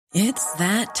It's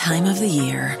that time of the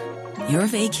year. Your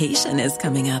vacation is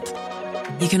coming up.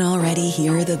 You can already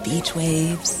hear the beach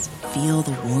waves, feel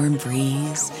the warm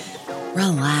breeze,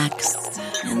 relax,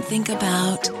 and think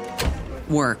about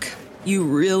work. You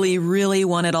really, really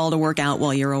want it all to work out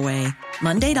while you're away.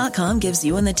 Monday.com gives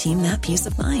you and the team that peace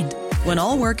of mind. When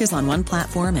all work is on one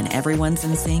platform and everyone's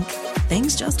in sync,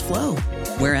 things just flow.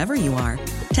 Wherever you are,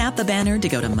 tap the banner to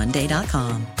go to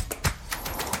Monday.com.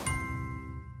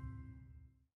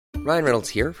 Ryan Reynolds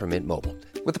here from Mint Mobile.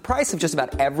 With the price of just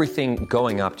about everything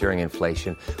going up during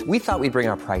inflation, we thought we'd bring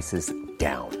our prices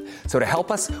down. So to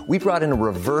help us, we brought in a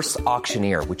reverse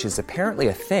auctioneer, which is apparently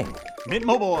a thing. Mint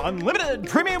Mobile Unlimited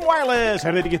Premium Wireless.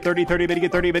 How to get 30, 30, bit to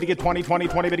get 30, bit to get 20, 20,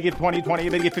 20, bit to get 20, 20,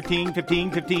 bit to get 15,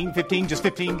 15, 15, 15, just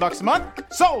 $15 a month?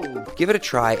 Sold! Give it a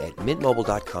try at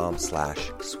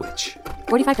mintmobile.com/switch.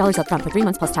 $45 up front for 3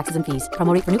 months plus taxes and fees.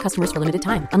 Promo rate for new customers for limited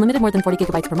time. Unlimited more than 40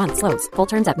 gigabytes per month. Slows full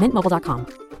terms at mintmobile.com.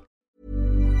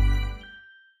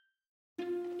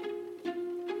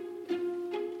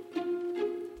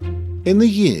 In the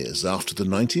years after the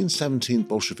 1917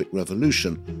 Bolshevik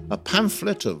Revolution, a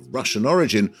pamphlet of Russian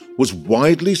origin was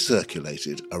widely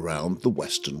circulated around the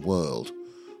Western world.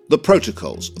 The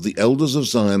Protocols of the Elders of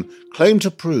Zion claimed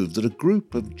to prove that a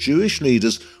group of Jewish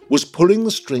leaders was pulling the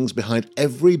strings behind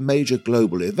every major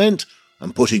global event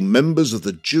and putting members of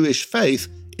the Jewish faith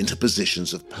into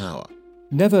positions of power.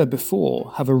 Never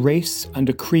before have a race and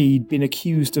a creed been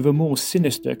accused of a more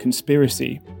sinister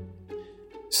conspiracy.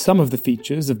 Some of the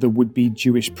features of the would-be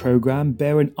Jewish program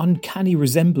bear an uncanny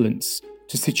resemblance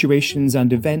to situations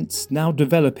and events now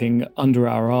developing under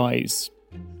our eyes.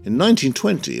 In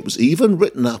 1920, it was even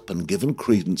written up and given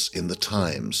credence in the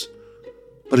Times.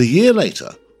 But a year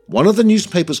later, one of the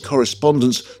newspaper's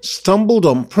correspondents stumbled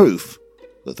on proof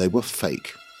that they were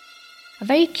fake. A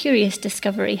very curious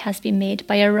discovery has been made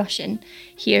by a Russian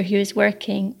here who is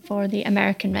working for the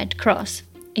American Red Cross.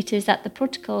 It is that the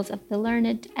Protocols of the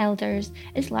Learned Elders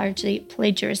is largely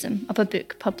plagiarism of a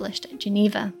book published at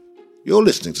Geneva. You're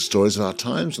listening to Stories of Our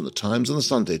Times from the Times and the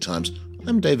Sunday Times.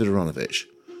 I'm David Aronovich.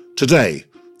 Today,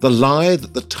 the lie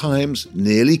that the Times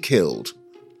nearly killed.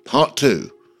 Part 2,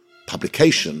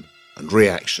 Publication and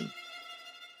Reaction.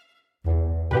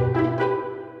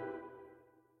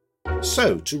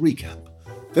 So, to recap,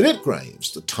 Philip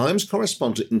Graves, the Times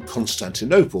correspondent in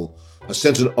Constantinople, has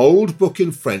sent an old book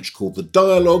in French called The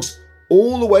Dialogues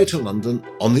all the way to London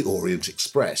on the Orient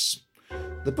Express.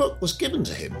 The book was given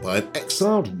to him by an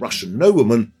exiled Russian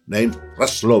nobleman named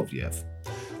Raslovyev.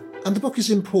 And the book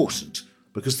is important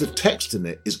because the text in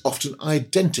it is often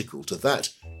identical to that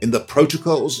in the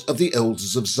Protocols of the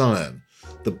Elders of Zion,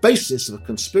 the basis of a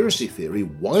conspiracy theory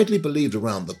widely believed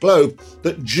around the globe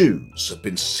that Jews have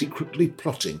been secretly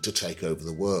plotting to take over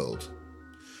the world.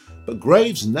 But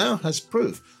Graves now has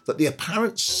proof that the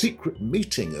apparent secret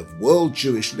meeting of world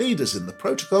Jewish leaders in the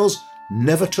Protocols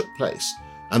never took place,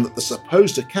 and that the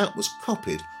supposed account was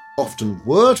copied, often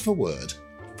word for word,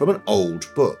 from an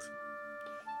old book.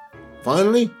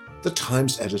 Finally, the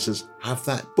Times editors have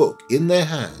that book in their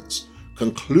hands,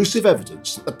 conclusive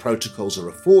evidence that the Protocols are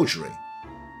a forgery.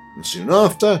 And soon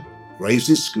after,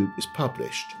 Graves' scoop is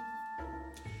published.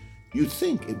 You'd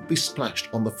think it would be splashed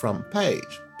on the front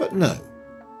page, but no.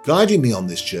 Guiding me on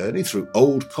this journey through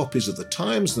old copies of the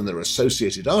Times and their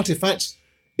associated artefacts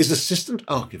is Assistant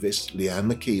Archivist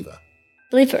Leanne McKeever.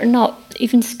 Believe it or not,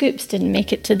 even scoops didn't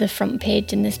make it to the front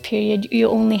page in this period. You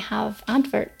only have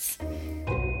adverts.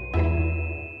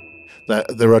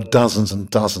 There are dozens and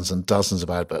dozens and dozens of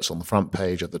adverts on the front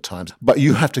page of the Times, but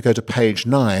you have to go to page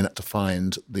 9 to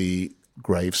find the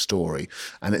Graves story.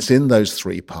 And it's in those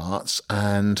 3 parts,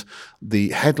 and the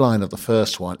headline of the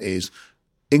first one is,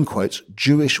 in quotes,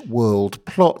 Jewish World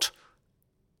Plot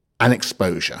and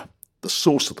Exposure, the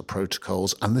source of the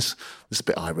Protocols, and this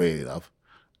bit I really love,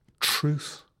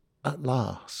 Truth at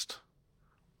Last,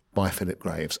 by Philip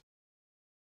Graves.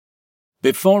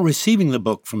 Before receiving the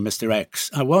book from Mr. X,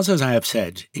 I was, as I have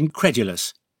said,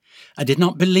 incredulous. I did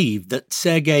not believe that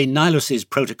Sergei Nilus's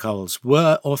protocols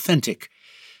were authentic.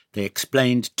 They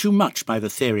explained too much by the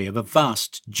theory of a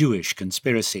vast Jewish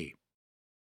conspiracy.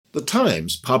 The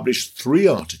Times published 3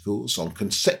 articles on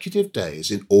consecutive days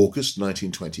in August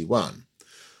 1921.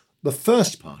 The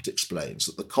first part explains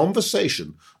that the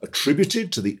conversation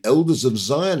attributed to the Elders of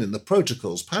Zion in the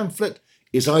Protocols pamphlet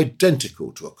is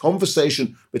identical to a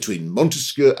conversation between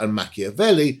Montesquieu and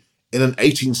Machiavelli in an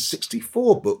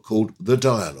 1864 book called The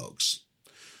Dialogues.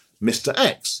 Mr.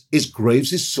 X is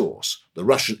Graves' source, the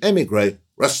Russian émigré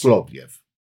Raslovyev.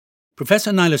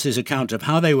 Professor Nilus's account of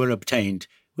how they were obtained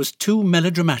was too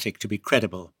melodramatic to be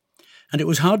credible, and it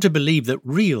was hard to believe that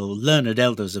real learned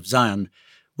elders of Zion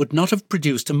would not have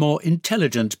produced a more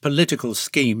intelligent political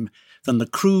scheme than the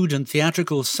crude and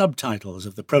theatrical subtitles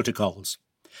of the protocols.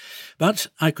 But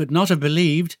I could not have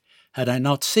believed, had I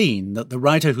not seen, that the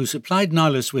writer who supplied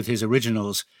Nilus with his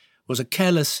originals was a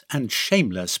careless and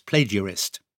shameless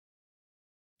plagiarist.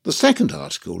 The second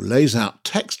article lays out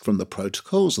text from the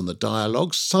protocols and the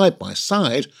dialogues side by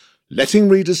side, letting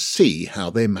readers see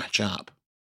how they match up.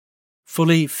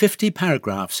 Fully 50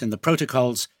 paragraphs in the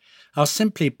protocols are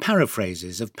simply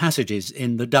paraphrases of passages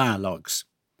in the dialogues.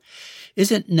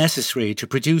 Is it necessary to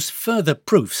produce further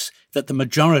proofs that the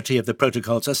majority of the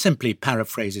protocols are simply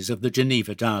paraphrases of the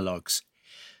Geneva dialogues?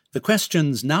 The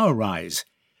questions now arise: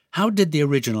 how did the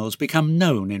originals become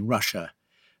known in Russia?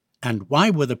 And why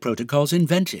were the protocols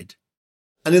invented?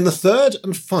 And in the third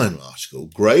and final article,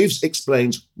 Graves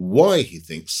explains why he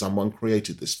thinks someone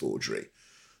created this forgery.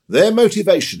 Their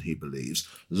motivation, he believes,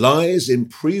 lies in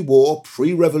pre-war,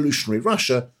 pre-revolutionary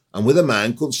Russia and with a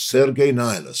man called Sergei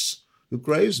Nilus, who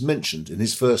Graves mentioned in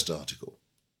his first article.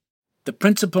 The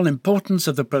principal importance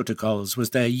of the protocols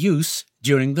was their use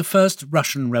during the First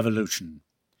Russian Revolution.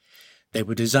 They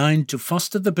were designed to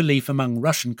foster the belief among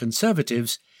Russian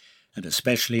conservatives, and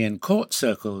especially in court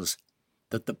circles,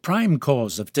 that the prime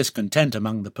cause of discontent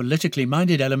among the politically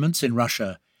minded elements in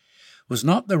Russia was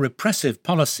not the repressive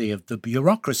policy of the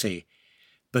bureaucracy,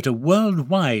 but a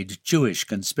worldwide Jewish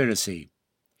conspiracy.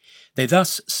 They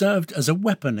thus served as a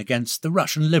weapon against the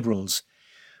Russian liberals,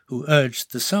 who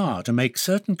urged the Tsar to make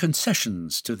certain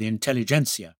concessions to the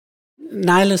intelligentsia.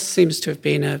 Nilus seems to have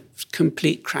been a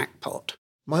complete crackpot.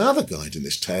 My other guide in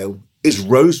this tale is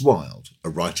Rose Wild, a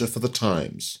writer for The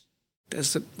Times.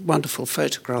 There's a wonderful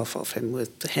photograph of him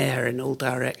with the hair in all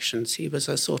directions. He was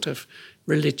a sort of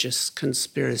religious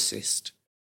conspiracist.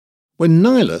 When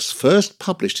Nilus first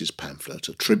published his pamphlet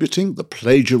attributing the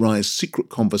plagiarised secret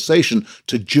conversation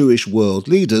to Jewish world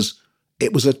leaders,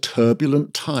 it was a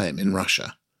turbulent time in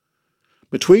Russia.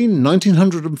 Between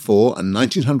 1904 and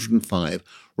 1905,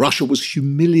 Russia was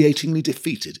humiliatingly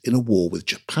defeated in a war with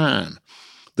Japan.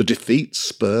 The defeat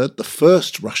spurred the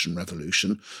First Russian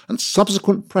Revolution and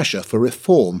subsequent pressure for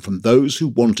reform from those who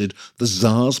wanted the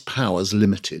Tsar's powers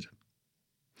limited.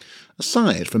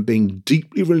 Aside from being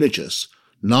deeply religious,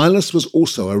 Nilus was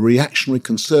also a reactionary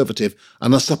conservative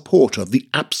and a supporter of the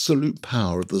absolute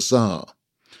power of the Tsar.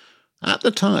 At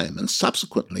the time, and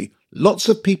subsequently, lots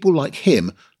of people like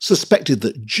him suspected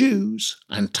that Jews,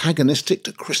 antagonistic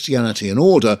to Christianity and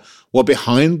order, were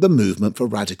behind the movement for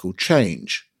radical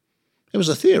change. It was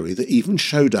a theory that even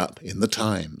showed up in the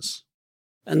Times.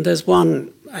 And there's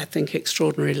one, I think,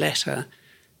 extraordinary letter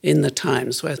in the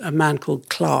Times where a man called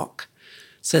Clark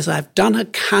says, "I've done a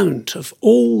count of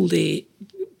all the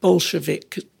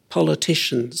Bolshevik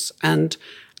politicians, and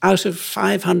out of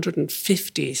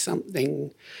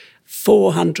 550-something,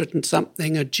 400 and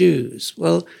something are Jews."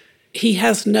 Well, he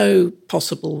has no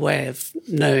possible way of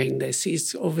knowing this.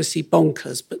 He's obviously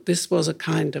bonkers, but this was a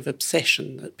kind of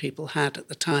obsession that people had at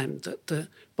the time, that the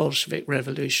Bolshevik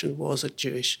Revolution was a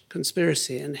Jewish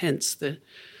conspiracy, and hence the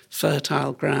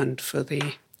fertile ground for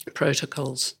the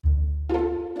protocols.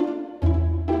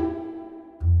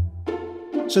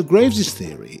 So Graves's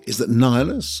theory is that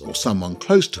Nilus, or someone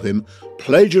close to him,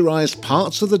 plagiarised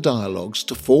parts of the dialogues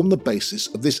to form the basis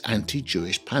of this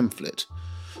anti-Jewish pamphlet.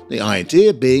 The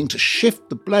idea being to shift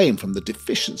the blame from the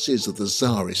deficiencies of the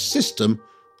Tsarist system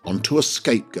onto a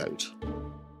scapegoat.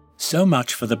 So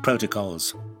much for the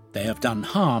protocols. They have done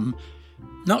harm,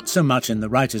 not so much in the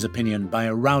writer's opinion by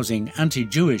arousing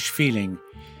anti-Jewish feeling,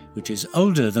 which is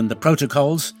older than the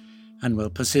protocols and will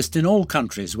persist in all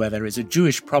countries where there is a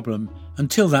Jewish problem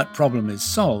until that problem is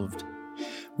solved.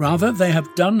 Rather, they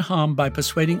have done harm by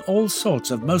persuading all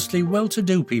sorts of mostly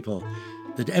well-to-do people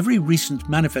that every recent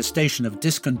manifestation of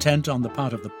discontent on the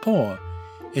part of the poor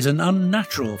is an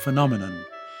unnatural phenomenon,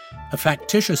 a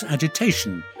factitious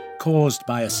agitation caused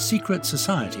by a secret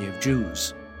society of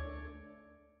Jews.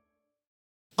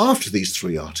 After these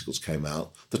 3 articles came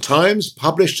out, The Times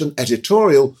published an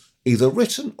editorial either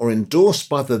written or endorsed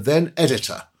by the then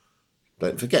editor.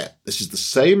 Don't forget, this is the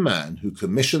same man who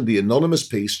commissioned the anonymous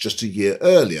piece just a year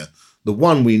earlier, the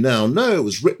one we now know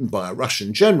was written by a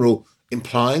Russian general,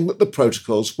 implying that the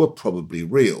protocols were probably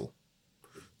real.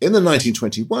 In the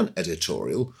 1921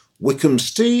 editorial, Wickham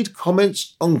Steed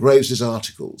comments on Graves's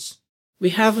articles. We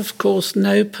have, of course,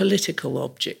 no political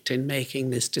object in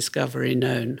making this discovery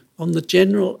known. On the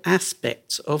general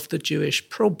aspects of the Jewish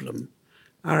problem,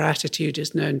 our attitude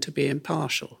is known to be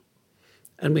impartial,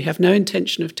 and we have no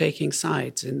intention of taking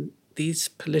sides in these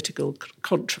political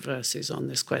controversies on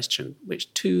this question,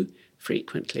 which too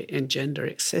frequently engender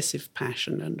excessive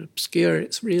passion and obscure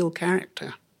its real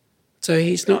character. So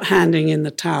he's not handing in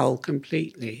the towel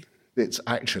completely. It's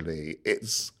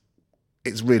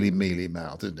really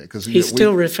mealy-mouthed, isn't it? Because he's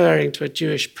still referring to a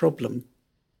Jewish problem.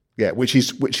 Yeah, which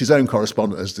his own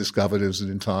correspondent has discovered is an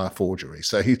entire forgery.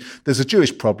 So there's a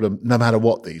Jewish problem no matter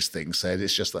what these things said.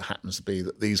 It's just that happens to be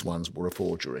that these ones were a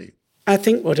forgery. I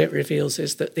think what it reveals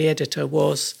is that the editor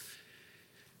was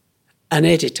an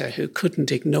editor who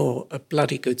couldn't ignore a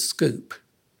bloody good scoop.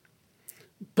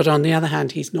 But on the other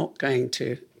hand, he's not going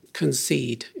to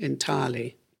concede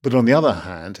entirely. But on the other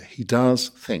hand, he does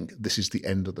think this is the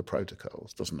end of the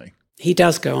protocols, doesn't he? He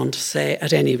does go on to say,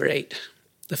 at any rate,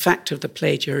 the fact of the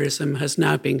plagiarism has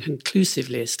now been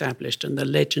conclusively established and the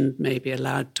legend may be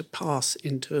allowed to pass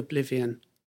into oblivion.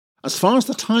 As far as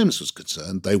the Times was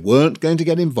concerned, they weren't going to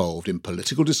get involved in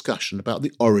political discussion about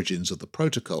the origins of the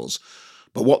protocols,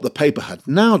 but what the paper had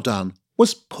now done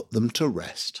was put them to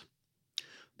rest.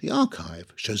 The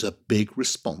archive shows a big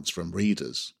response from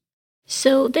readers.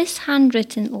 So this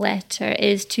handwritten letter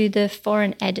is to the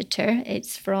foreign editor.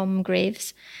 It's from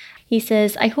Graves. He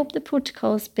says, I hope the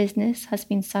protocols business has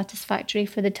been satisfactory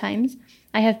for the Times.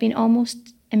 I have been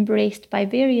almost embraced by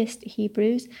various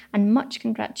Hebrews and much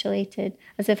congratulated,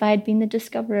 as if I had been the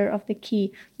discoverer of the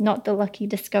key, not the lucky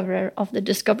discoverer of the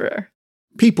discoverer.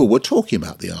 People were talking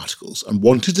about the articles and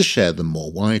wanted to share them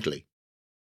more widely.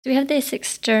 So we have this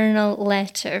external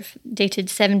letter dated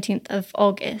 17th of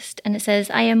August, and it says,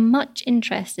 I am much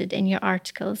interested in your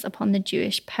articles upon the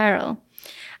Jewish peril.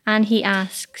 And he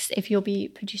asks if you'll be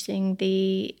producing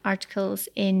the articles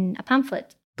in a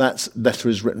pamphlet. That letter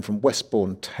is written from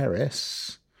Westbourne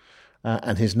Terrace,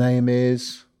 and his name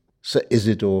is Sir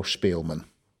Isidore Spielman.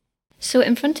 So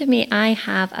in front of me, I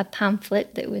have a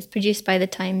pamphlet that was produced by the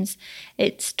Times.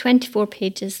 It's 24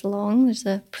 pages long. There's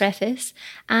a preface,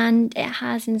 and it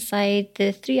has inside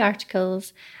the 3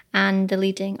 articles and the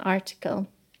leading article.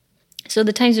 So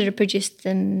the Times would have produced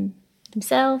them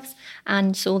themselves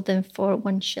and sold them for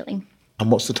 1 shilling.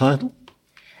 And what's the title?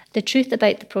 The Truth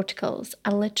About the Protocols,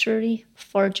 a Literary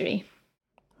Forgery.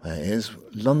 There it is,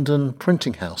 London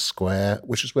Printing House Square,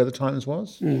 which is where the Times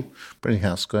was. Printing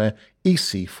House Square,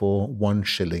 EC4, 1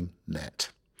 shilling net.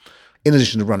 In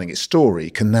addition to running its story,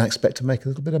 you can now expect to make a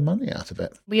little bit of money out of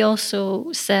it. We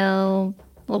also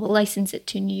we'll license it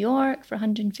to New York for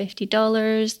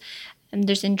 $150. And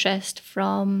there's interest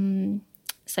from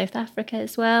South Africa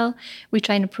as well. We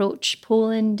try and approach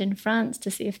Poland and France to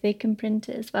see if they can print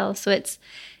it as well. So it's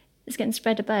getting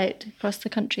spread about across the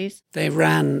countries. They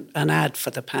ran an ad for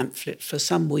the pamphlet for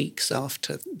some weeks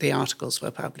after the articles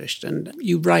were published, and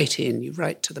you write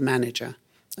to the manager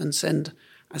and send,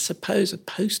 I suppose, a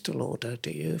postal order,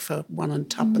 do you, for 1 and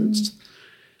 2pence?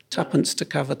 2pence to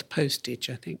cover the postage,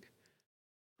 I think.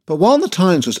 But while the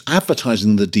Times was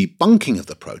advertising the debunking of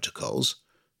the protocols,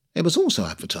 it was also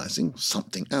advertising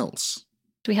something else.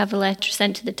 We have a letter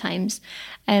sent to the Times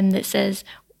that says,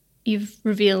 you've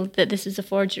revealed that this is a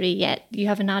forgery, yet you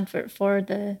have an advert for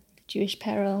the Jewish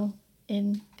peril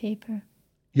in paper.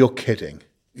 You're kidding.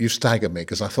 You've staggered me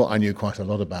because I thought I knew quite a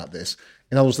lot about this.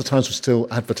 In other words, the Times was still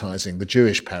advertising the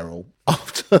Jewish peril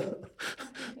after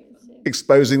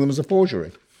exposing them as a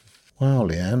forgery. Wow,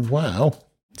 Leanne, wow.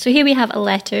 So here we have a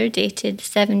letter dated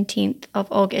 17th of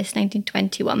August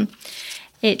 1921.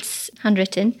 It's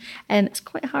handwritten. It's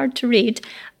quite hard to read,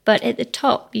 but at the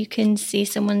top you can see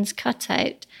someone's cut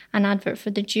out an advert for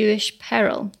the Jewish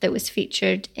peril that was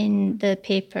featured in the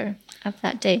paper of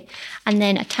that day. And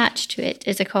then attached to it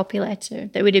is a copy letter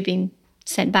that would have been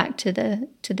sent back to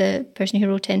the person who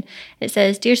wrote in. It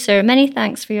says, Dear Sir, many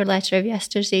thanks for your letter of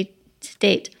yesterday's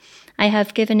date. I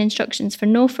have given instructions for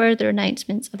no further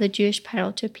announcements of the Jewish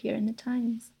peril to appear in the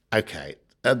Times. Okay.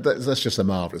 That's just a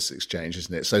marvellous exchange,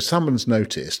 isn't it? So someone's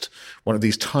noticed one of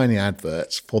these tiny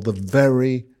adverts for the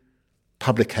very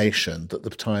publication that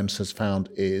the Times has found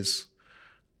is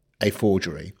a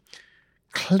forgery,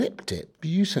 clipped it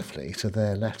beautifully to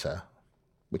their letter,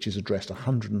 which is addressed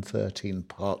 113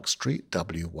 Park Street,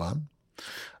 W1,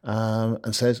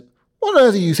 and says, what on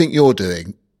earth do you think you're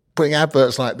doing, putting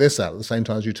adverts like this out at the same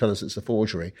time as you tell us it's a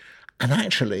forgery? And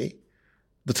actually,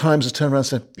 the Times has turned around and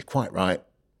said, you're quite right.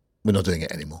 We're not doing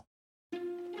it anymore.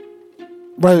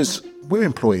 Rose, we're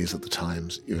employees at the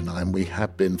Times, you and I, and we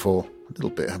have been for a little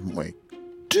bit, haven't we?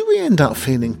 Do we end up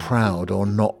feeling proud or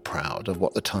not proud of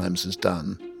what the Times has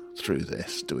done through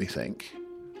this, do we think?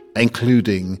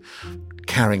 Including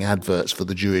carrying adverts for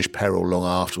the Jewish peril long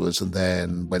afterwards and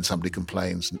then, when somebody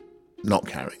complains, not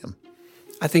carrying them.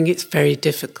 I think it's very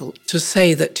difficult to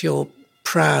say that you're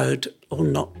proud or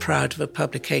not proud of a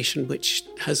publication which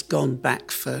has gone back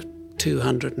for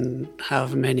 200 and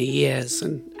however many years,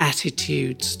 and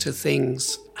attitudes to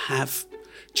things have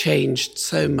changed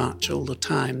so much all the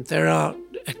time. There are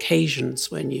occasions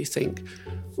when you think,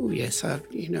 oh yes,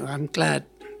 I'm glad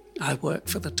I work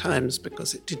for the Times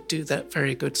because it did do that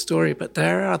very good story. But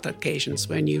there are other occasions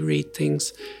when you read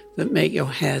things that make your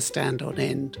hair stand on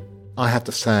end. I have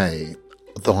to say,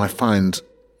 though I find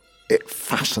it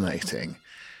fascinating,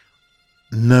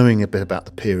 knowing a bit about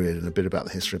the period and a bit about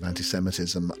the history of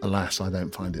anti-Semitism, alas, I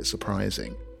don't find it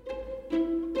surprising.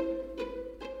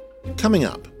 Coming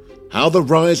up, how the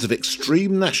rise of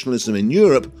extreme nationalism in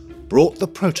Europe brought the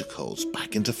protocols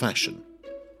back into fashion.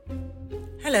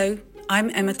 Hello, I'm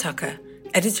Emma Tucker,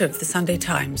 editor of The Sunday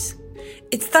Times.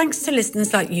 It's thanks to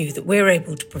listeners like you that we're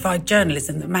able to provide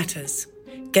journalism that matters.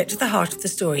 Get to the heart of the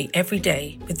story every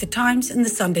day with The Times and The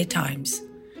Sunday Times.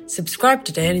 Subscribe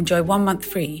today and enjoy 1 month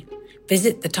free.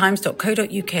 Visit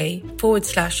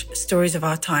thetimes.co.uk/stories of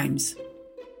our times.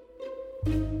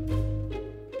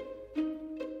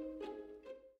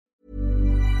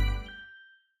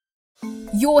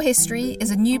 Your History is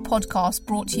a new podcast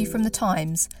brought to you from The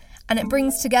Times, and it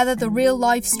brings together the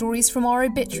real-life stories from our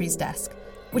obituaries desk,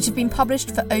 which have been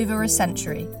published for over a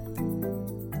century.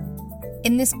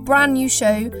 In this brand new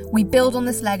show, we build on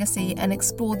this legacy and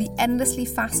explore the endlessly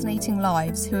fascinating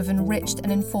lives who have enriched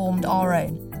and informed our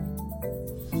own.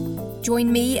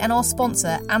 Join me and our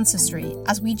sponsor, Ancestry,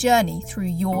 as we journey through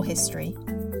your history.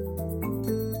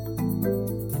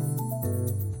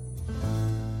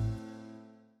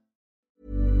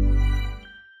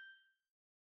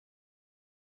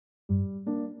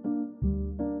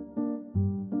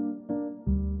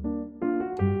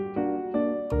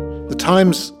 The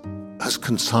Times has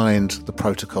consigned the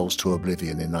protocols to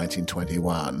oblivion in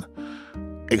 1921,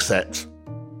 except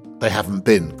they haven't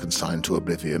been consigned to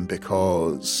oblivion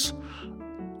because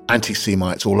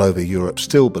anti-Semites all over Europe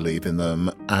still believe in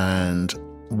them, and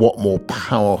what more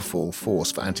powerful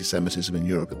force for anti-Semitism in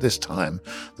Europe at this time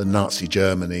than Nazi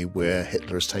Germany, where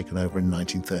Hitler has taken over in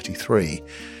 1933.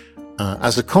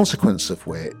 As a consequence of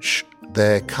which,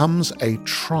 there comes a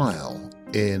trial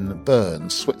in Bern,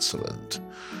 Switzerland,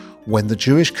 when the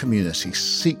Jewish community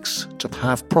seeks to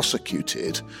have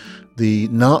prosecuted the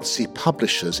Nazi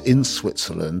publishers in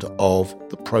Switzerland of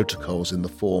the protocols in the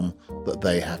form that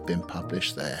they have been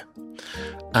published there.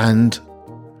 And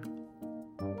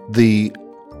the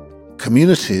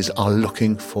communities are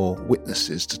looking for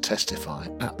witnesses to testify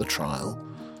at the trial.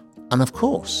 And of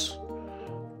course,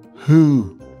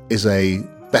 who is a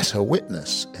better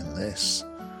witness in this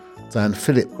than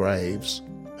Philip Graves,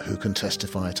 who can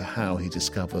testify to how he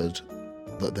discovered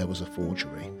that there was a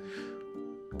forgery.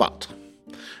 But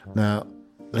now,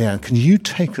 Leanne, can you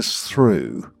take us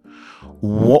through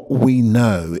what we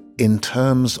know in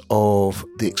terms of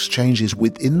the exchanges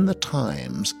within the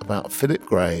Times about Philip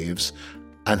Graves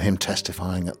and him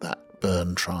testifying at that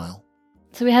Bern trial?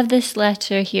 So we have this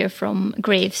letter here from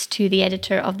Graves to the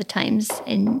editor of The Times.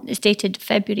 It's dated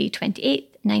February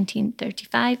 28,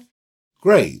 1935.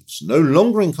 Graves, no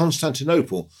longer in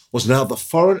Constantinople, was now the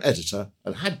foreign editor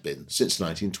and had been since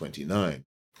 1929.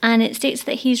 And it states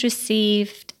that he's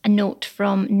received a note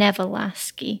from Neville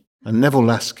Lasky. And Neville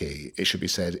Lasky, it should be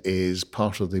said, is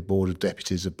part of the Board of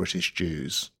Deputies of British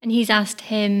Jews. And he's asked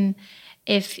him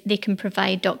if they can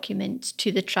provide documents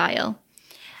to the trial.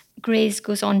 Graves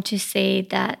goes on to say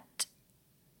that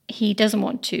he doesn't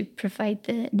want to provide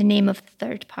the name of the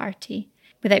third party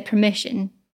without permission.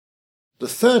 The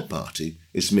third party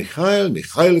is Mikhail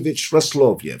Mikhailovich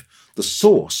Raslovyev, the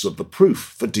source of the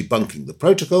proof for debunking the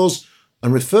protocols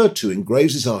and referred to in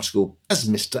Graves' article as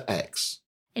Mr. X.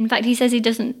 In fact, he says he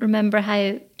doesn't remember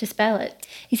how to spell it.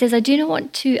 He says, I do not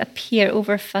want to appear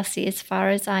over fussy as far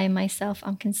as I myself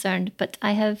am concerned, but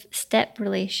I have step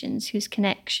relations whose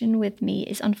connection with me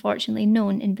is unfortunately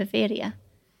known in Bavaria.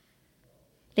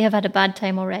 They have had a bad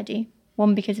time already.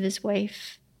 One because of his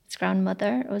wife, his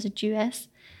grandmother, was a Jewess.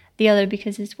 The other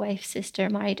because his wife's sister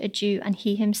married a Jew, and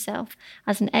he himself,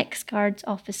 as an ex-guards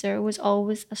officer, was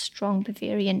always a strong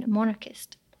Bavarian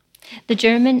monarchist. The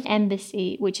German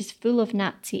embassy, which is full of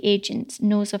Nazi agents,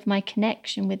 knows of my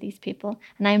connection with these people,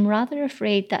 and I am rather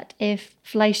afraid that if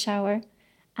Fleischhauer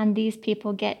and these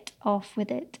people get off with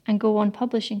it and go on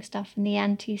publishing stuff in the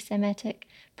anti-Semitic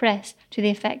press to the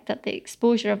effect that the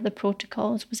exposure of the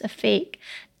protocols was a fake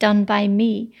done by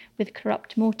me with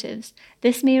corrupt motives,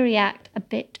 this may react a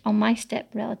bit on my step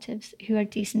relatives who are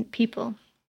decent people.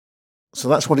 So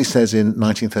that's what he says in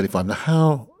 1935. Now,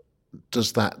 how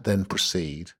does that then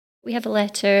proceed? We have a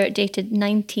letter dated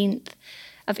 19th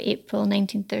of April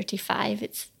 1935.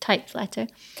 It's a typed letter,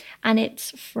 and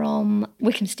it's from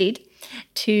Wickhamstead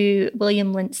to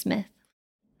William Lindsmith.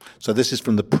 So this is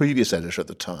from the previous editor of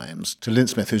The Times to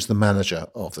Lindsmith, who's the manager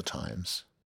of The Times.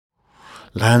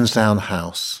 Lansdowne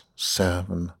House,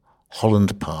 7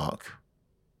 Holland Park,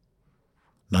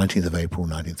 19th of April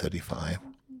 1935.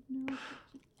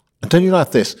 And don't you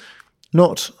like this?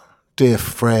 Not dear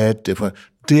Fred,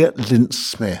 dear Lint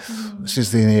Smith. This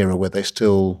is the era where they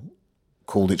still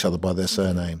called each other by their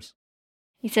surnames.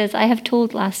 He says, I have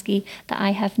told Lasky that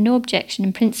I have no objection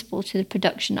in principle to the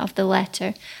production of the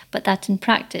letter, but that in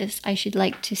practice I should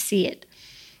like to see it.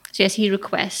 So yes, he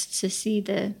requests to see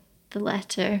the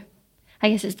letter. I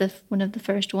guess it's one of the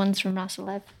first ones from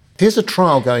Rassilyev. Here's a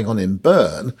trial going on in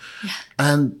Bern,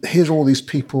 and here's all these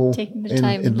people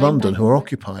in London who are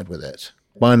occupied with it.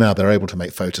 By now they're able to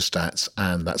make photostats,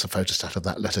 and that's a photostat of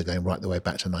that letter going right the way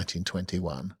back to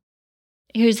 1921.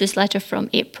 Here's this letter from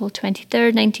April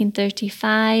 23rd,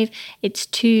 1935. It's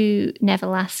to Neville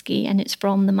Lasky, and it's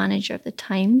from the manager of the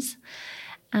Times.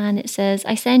 And it says,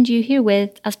 I send you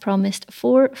herewith, as promised,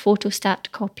 4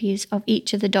 photostat copies of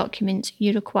each of the documents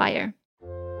you require.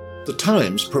 The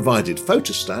Times provided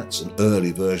photostats, an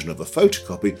early version of a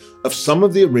photocopy, of some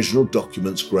of the original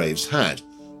documents Graves had,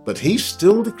 but he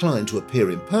still declined to appear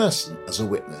in person as a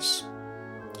witness.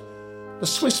 The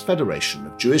Swiss Federation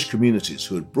of Jewish Communities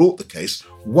who had brought the case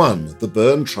won the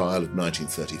Bern trial of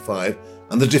 1935,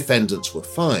 and the defendants were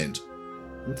fined.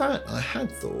 And that, I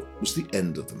had thought, was the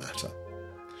end of the matter.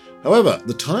 However,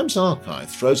 the Times archive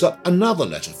throws up another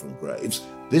letter from Graves,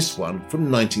 this one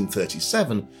from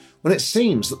 1937, when it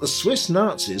seems that the Swiss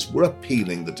Nazis were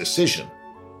appealing the decision.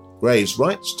 Graves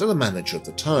writes to the manager of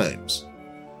the Times.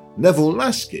 Neville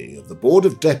Lasky of the Board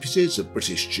of Deputies of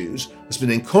British Jews has been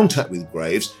in contact with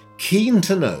Graves, keen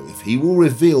to know if he will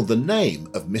reveal the name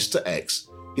of Mr. X,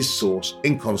 his source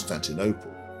in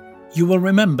Constantinople. You will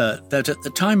remember that at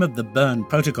the time of the Bern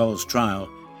Protocols trial,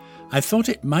 I thought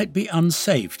it might be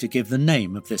unsafe to give the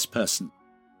name of this person.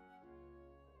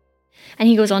 And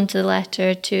he goes on to the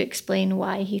letter to explain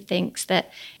why he thinks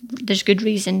that there's good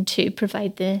reason to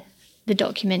provide the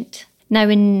document. Now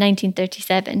in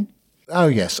 1937. Oh,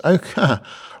 yes. Okay.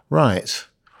 Right.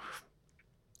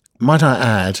 Might I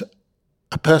add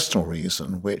a personal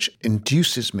reason which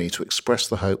induces me to express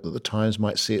the hope that the Times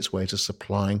might see its way to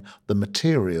supplying the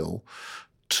material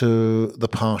to the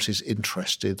parties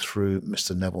interested through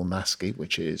Mr. Neville Lasky,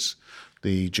 which is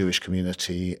the Jewish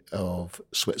community of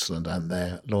Switzerland and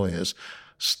their lawyers.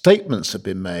 Statements have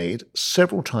been made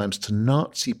several times to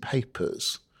Nazi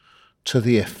papers to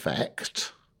the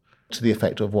effect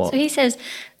of what? So he says,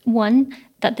 1,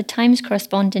 that the Times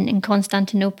correspondent in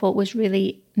Constantinople was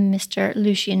really Mr.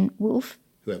 Lucian Wolf.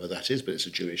 Whoever that is, but it's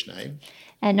a Jewish name.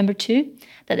 Number 2,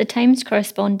 that the Times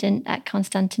correspondent at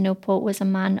Constantinople was a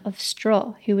man of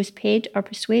straw who was paid or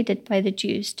persuaded by the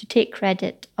Jews to take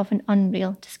credit of an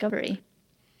unreal discovery.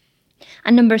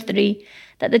 And number 3,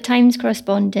 that the Times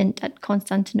correspondent at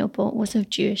Constantinople was of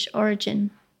Jewish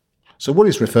origin. So what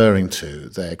he's referring to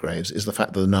there, Graves, is the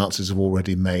fact that the Nazis have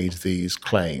already made these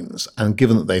claims. And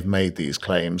given that they've made these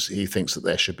claims, he thinks that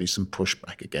there should be some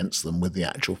pushback against them with the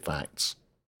actual facts.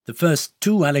 The first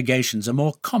 2 allegations are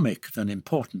more comic than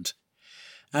important.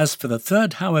 As for the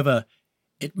third, however,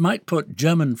 it might put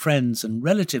German friends and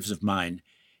relatives of mine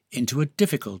into a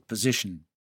difficult position.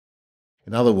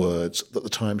 In other words, that the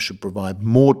Times should provide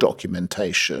more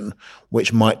documentation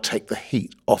which might take the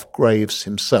heat off Graves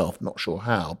himself. Not sure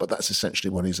how, but that's essentially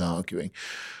what he's arguing.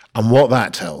 And what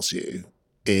that tells you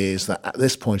is that at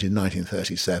this point in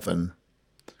 1937,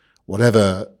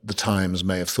 whatever the Times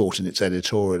may have thought in its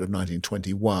editorial of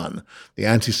 1921, the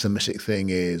anti-Semitic thing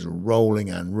is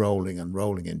rolling and rolling and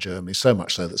rolling in Germany, so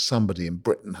much so that somebody in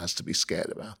Britain has to be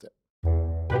scared about it.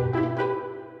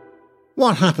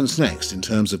 What happens next in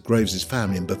terms of Graves's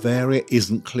family in Bavaria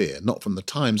isn't clear, not from the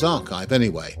Times archive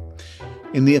anyway.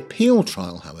 In the appeal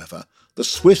trial, however, the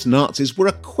Swiss Nazis were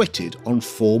acquitted on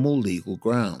formal legal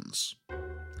grounds.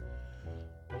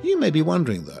 You may be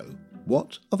wondering, though,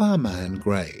 what of our man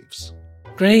Graves?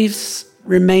 Graves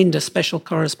remained a special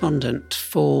correspondent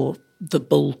for the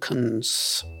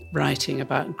Balkans, writing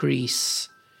about Greece.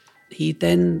 He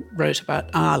then wrote about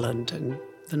Ireland in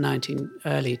the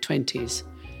early 20s,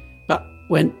 but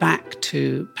went back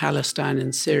to Palestine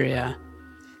and Syria.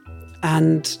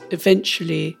 And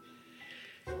eventually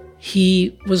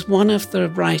he was one of the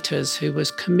writers who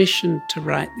was commissioned to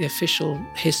write the official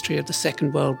history of the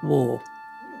Second World War.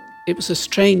 It was a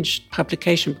strange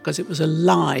publication because it was a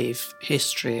live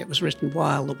history. It was written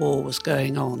while the war was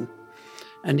going on.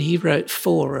 And he wrote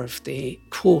 4 of the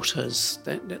quarters.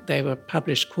 They were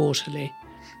published quarterly.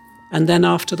 And then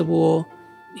after the war,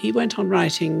 he went on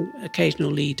writing occasional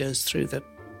leaders through the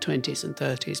 20s and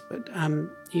 30s, but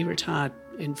he retired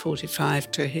in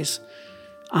 1945 to his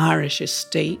Irish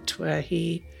estate, where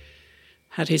he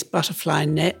had his butterfly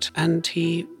net, and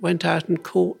he went out and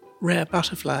caught rare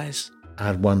butterflies.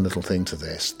 Add one little thing to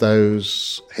this.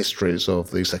 Those histories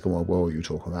of the Second World War you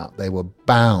talk about, they were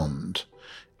bound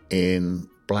in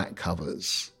black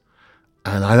covers.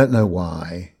 And I don't know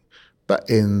why, but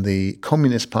in the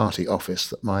Communist Party office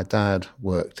that my dad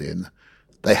worked in,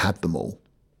 they had them all.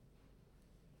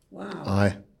 Wow.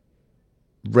 I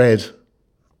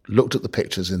looked at the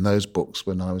pictures in those books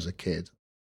when I was a kid.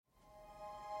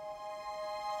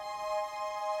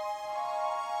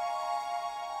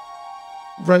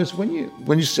 Rose, when you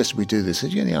suggested we do this,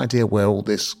 had you any idea where all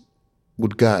this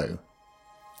would go?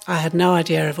 I had no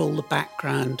idea of all the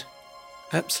background.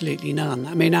 Absolutely none.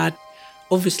 I mean, I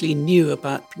obviously knew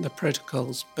about the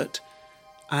protocols, but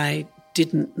I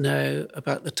didn't know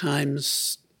about the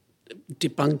Times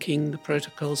debunking the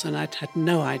protocols, and I'd had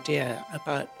no idea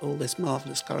about all this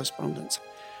marvellous correspondence.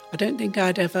 I don't think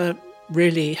I'd ever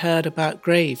really heard about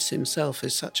Graves himself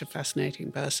as such a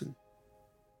fascinating person.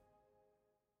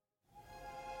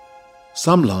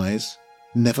 Some lies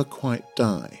never quite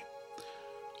die.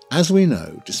 As we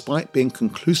know, despite being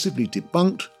conclusively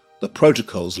debunked, the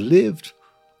protocols lived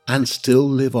and still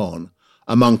live on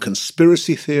among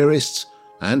conspiracy theorists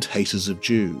and haters of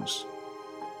Jews.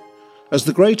 As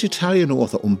the great Italian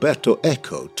author Umberto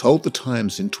Eco told The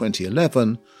Times in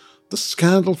 2011, the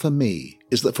scandal for me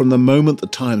is that from the moment the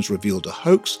Times revealed a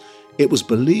hoax, it was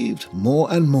believed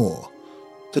more and more.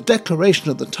 The declaration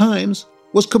of the Times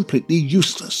was completely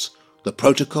useless. The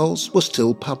protocols were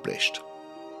still published.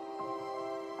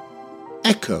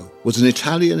 Eco was an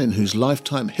Italian in whose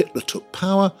lifetime Hitler took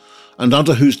power, and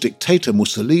under whose dictator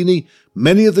Mussolini,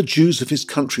 many of the Jews of his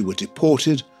country were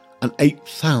deported and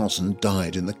 8,000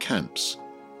 died in the camps.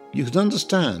 You can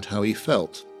understand how he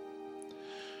felt.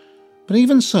 But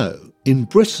even so, in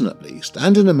Britain at least,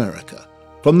 and in America,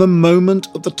 from the moment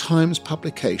of the Times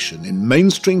publication in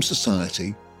mainstream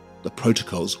society, the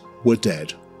protocols were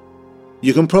dead.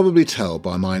 You can probably tell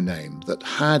by my name that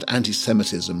had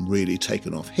anti-Semitism really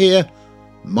taken off here,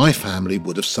 my family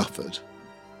would have suffered.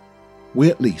 We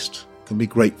at least can be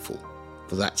grateful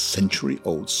for that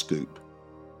century-old scoop.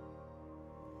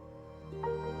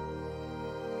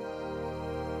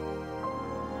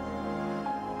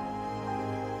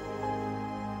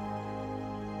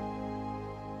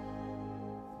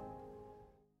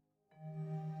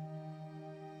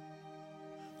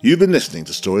 You've been listening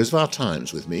to Stories of Our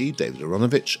Times with me, David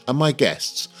Aronovich, and my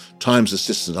guests, Times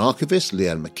Assistant Archivist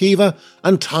Leanne McKeever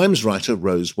and Times writer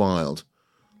Rose Wild.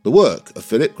 The work of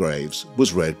Philip Graves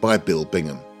was read by Bill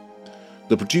Bingham.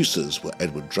 The producers were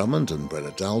Edward Drummond and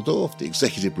Brenna Daldorf, the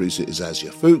executive producer is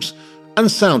Asia Fuchs, and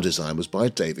sound design was by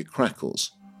David Crackles.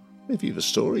 If you have a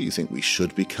story you think we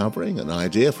should be covering, an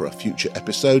idea for a future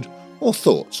episode, or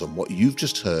thoughts on what you've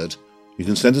just heard, you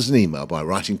can send us an email by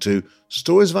writing to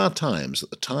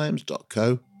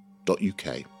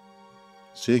storiesofourtimes@thetimes.co.uk.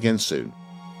 See you again soon.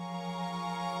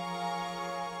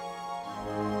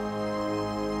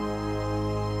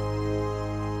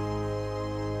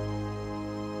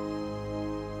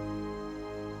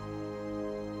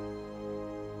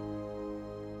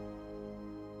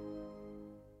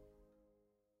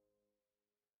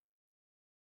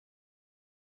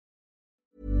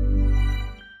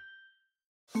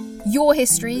 Your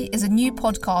History is a new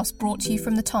podcast brought to you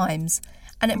from The Times,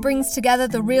 and it brings together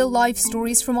the real-life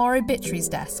stories from our obituaries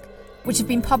desk, which have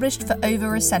been published for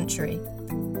over a century.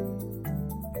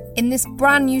 In this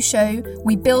brand new show,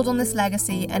 we build on this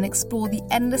legacy and explore the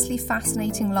endlessly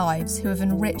fascinating lives who have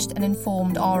enriched and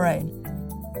informed our own.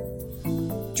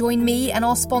 Join me and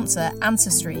our sponsor,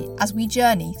 Ancestry, as we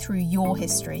journey through your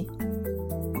history.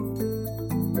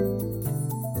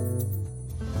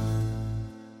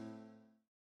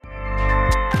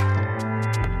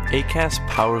 Acast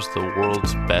powers the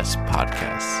world's best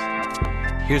podcasts.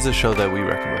 Here's a show that we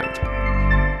recommend.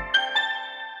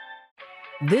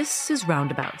 This is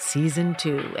Roundabout Season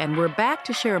 2, and we're back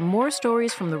to share more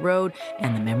stories from the road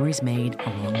and the memories made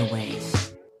along the way.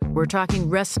 We're talking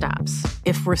rest stops.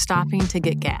 If we're stopping to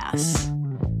get gas,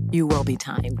 you will be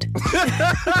timed.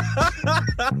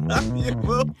 You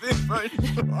will be for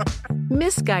sure.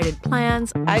 Misguided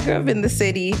plans. I grew up in the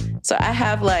city, so I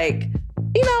have a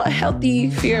healthy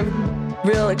fear of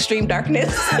real extreme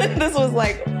darkness. This was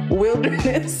like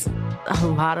wilderness. A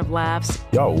lot of laughs.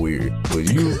 Y'all weird,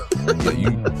 but you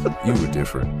were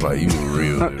different. Like, you were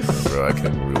real different, bro. I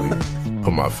can't really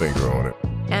put my finger on it.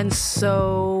 And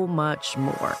so much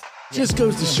more. Just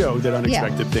goes to show that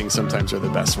unexpected things sometimes are the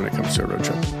best when it comes to a road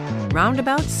trip.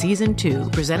 Roundabout Season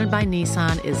 2, presented by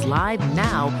Nissan, is live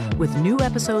now with new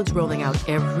episodes rolling out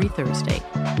every Thursday.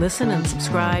 Listen and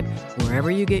subscribe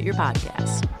wherever you get your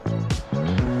podcasts.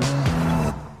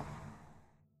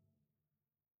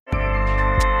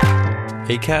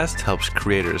 Acast helps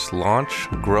creators launch,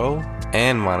 grow,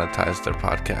 and monetize their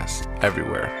podcasts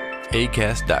everywhere.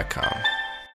 Acast.com.